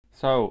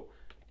So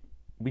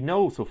we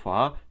know so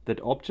far that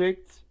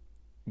objects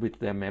with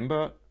their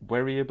member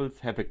variables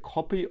have a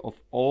copy of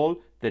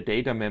all the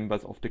data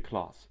members of the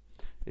class,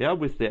 yeah,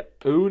 with their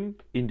own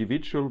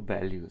individual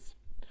values.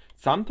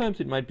 Sometimes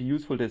it might be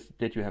useful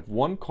that you have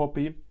one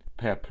copy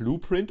per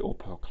blueprint or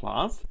per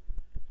class.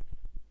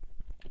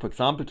 For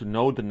example, to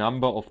know the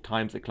number of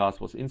times a class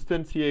was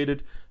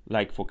instantiated,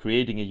 like for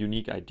creating a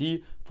unique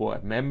ID for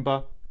a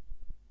member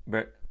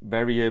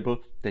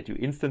variable that you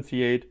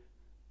instantiate.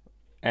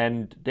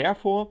 And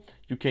therefore,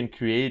 you can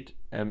create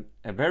a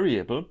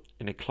variable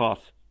in a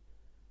class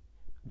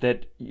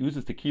that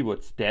uses the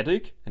keyword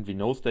static, and we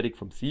know static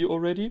from C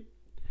already.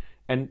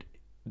 And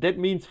that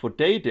means for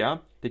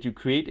data that you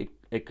create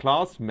a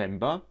class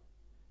member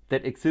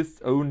that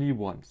exists only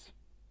once.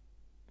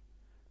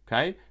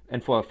 Okay?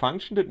 And for a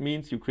function, that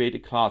means you create a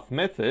class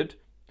method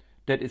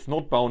that is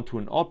not bound to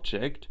an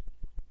object,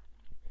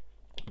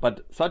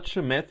 but such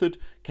a method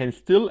can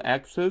still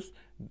access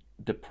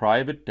the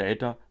private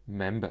data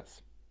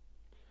members.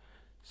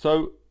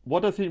 So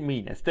what does it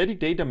mean? A static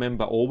data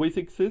member always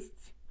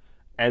exists,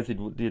 as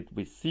it did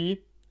with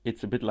C.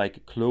 It's a bit like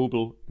a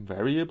global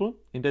variable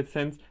in that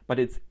sense, but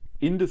it's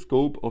in the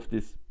scope of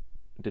the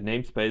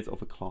namespace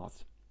of a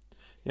class.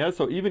 Yeah,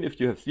 so even if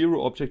you have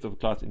 0 objects of a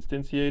class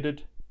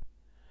instantiated,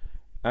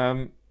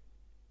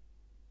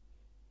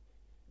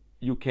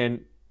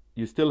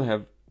 you still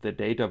have the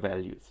data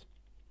values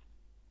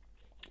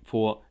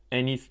for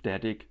any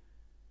static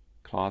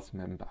class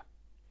member.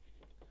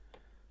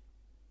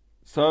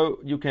 So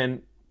you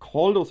can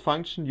call those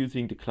functions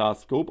using the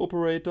class scope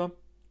operator,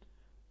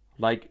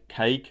 like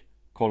cake :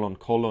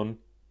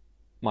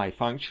 my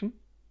function.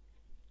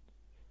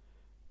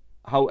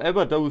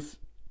 However, those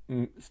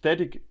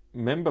static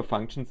member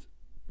functions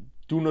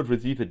do not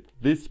receive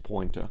this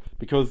pointer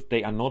because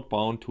they are not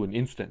bound to an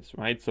instance,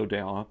 right? So they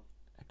are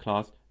a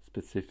class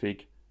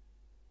specific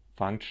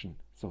function,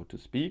 so to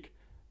speak.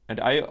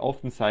 And I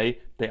often say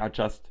they are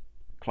just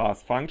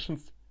class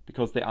functions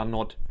because they are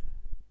not,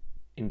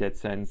 in that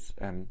sense,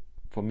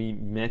 for me,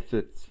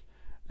 methods,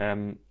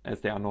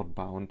 as they are not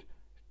bound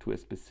to a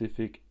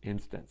specific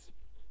instance.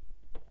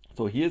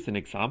 So here's an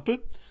example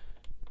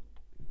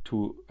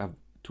to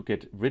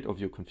get rid of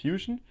your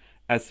confusion.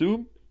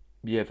 Assume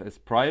we have as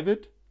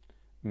private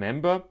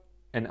member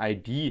an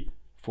ID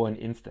for an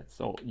instance.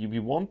 So we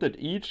want that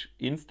each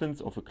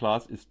instance of a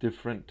class is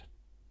different.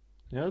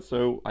 Yeah,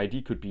 so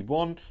ID could be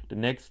 1, the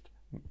next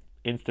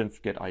instance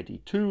get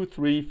ID 2,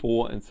 3,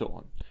 4, and so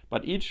on.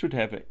 But each should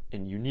have a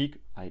unique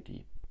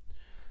ID.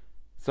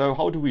 So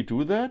how do we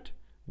do that?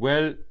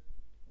 Well,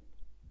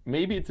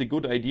 maybe it's a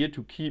good idea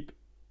to keep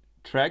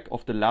track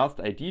of the last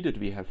ID that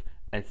we have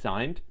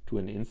assigned to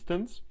an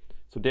instance.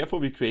 So therefore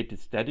we create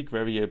this static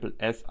variable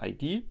as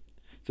ID.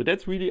 So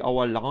that's really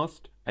our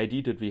last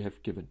ID that we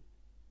have given.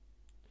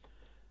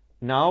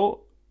 Now,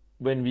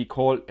 when we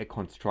call a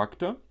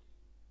constructor,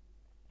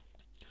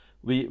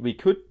 we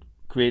could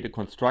create a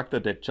constructor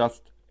that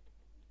just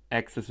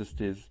accesses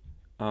this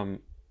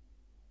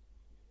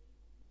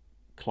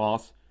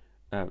class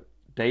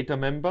data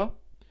member.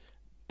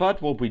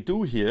 But what we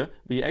do here,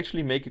 we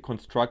actually make a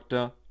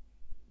constructor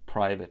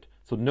private.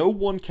 So no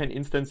one can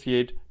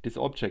instantiate this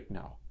object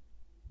now.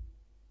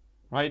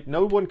 Right?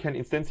 No one can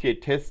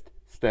instantiate test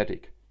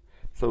static.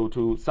 So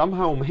to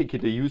somehow make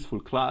it a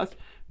useful class,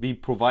 we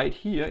provide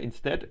here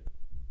instead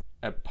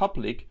a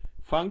public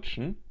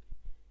function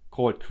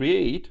called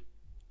create.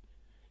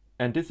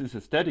 And this is a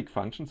static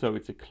function, so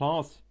it's a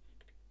class,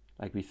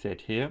 like we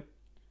said here.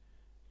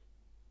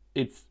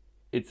 It's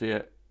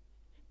a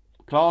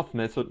class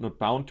method not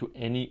bound to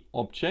any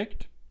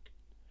object.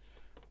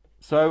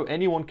 So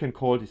anyone can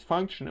call this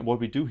function, and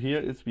what we do here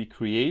is we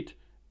create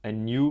a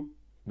new,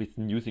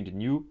 using the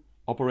new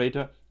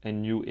operator, a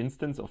new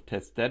instance of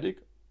test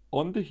static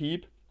on the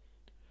heap.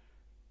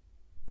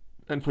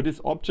 And for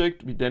this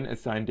object, we then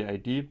assign the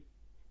ID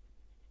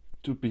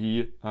to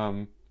be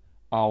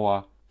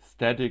our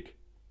static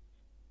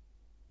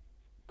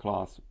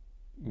class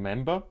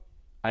member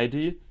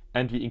ID,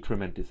 and we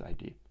increment this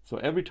ID. So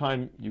every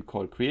time you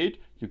call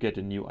create, you get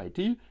a new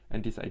ID,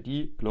 and this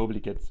ID globally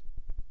gets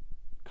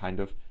kind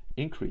of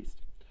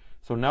increased.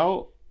 So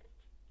now,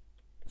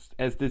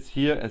 as this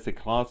here, as a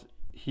class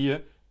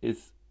here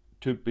is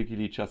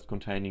typically just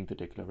containing the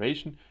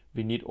declaration,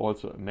 we need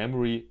also a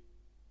memory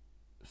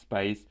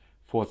space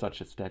for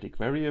such a static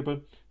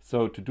variable.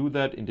 So to do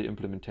that in the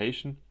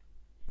implementation,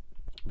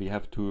 we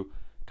have to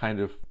kind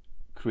of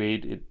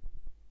create it,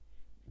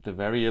 the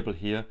variable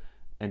here,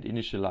 and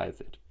initialize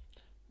it.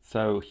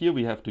 So here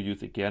we have to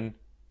use again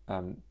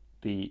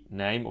the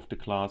name of the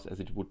class as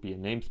it would be a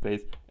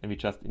namespace, and we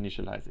just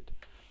initialize it.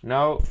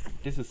 Now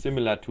this is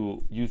similar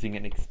to using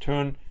an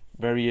extern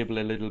variable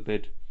a little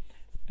bit,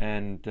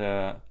 and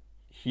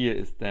here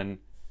is then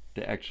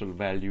the actual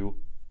value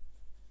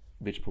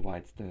which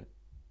provides the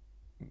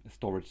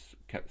storage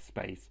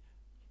space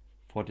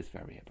for this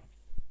variable.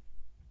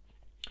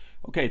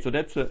 Okay, so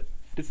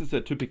this is a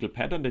typical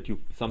pattern that you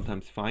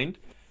sometimes find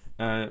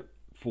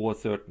for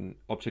certain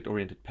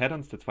object-oriented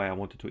patterns. That's why I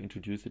wanted to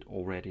introduce it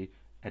already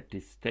at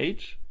this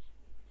stage.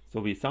 So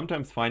we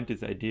sometimes find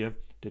this idea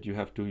that you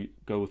have to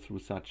go through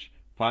such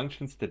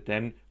functions that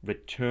then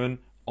return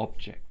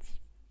objects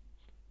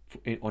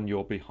on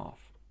your behalf.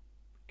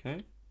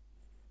 Okay.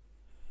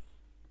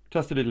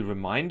 Just a little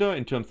reminder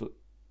in terms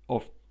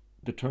of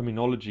the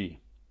terminology.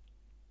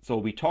 So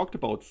we talked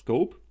about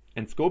scope,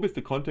 and scope is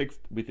the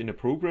context within a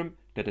program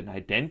that an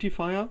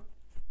identifier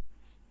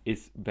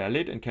is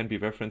valid and can be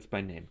referenced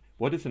by name.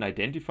 What is an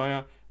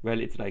identifier? Well,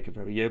 it's like a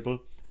variable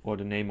or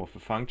the name of a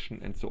function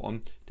and so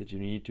on that you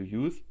need to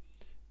use.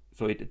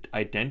 So it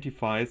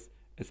identifies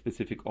a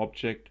specific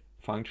object,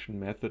 function,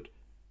 method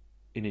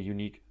in a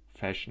unique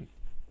fashion.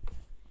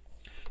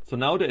 So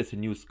now there is a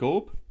new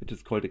scope, which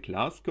is called a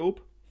class scope,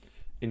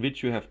 in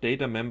which you have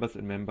data members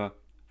and member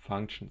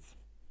functions.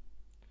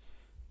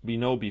 We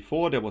know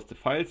before there was the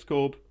file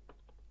scope,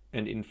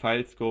 and in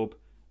file scope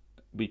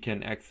we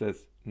can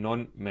access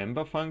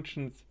non-member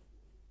functions.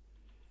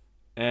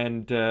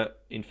 And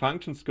in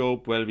function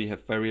scope, well, we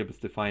have variables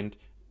defined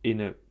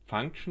in a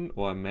function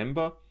or a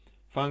member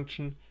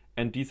function,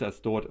 and these are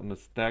stored on a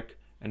stack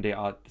and they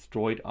are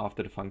destroyed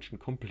after the function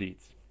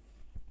completes.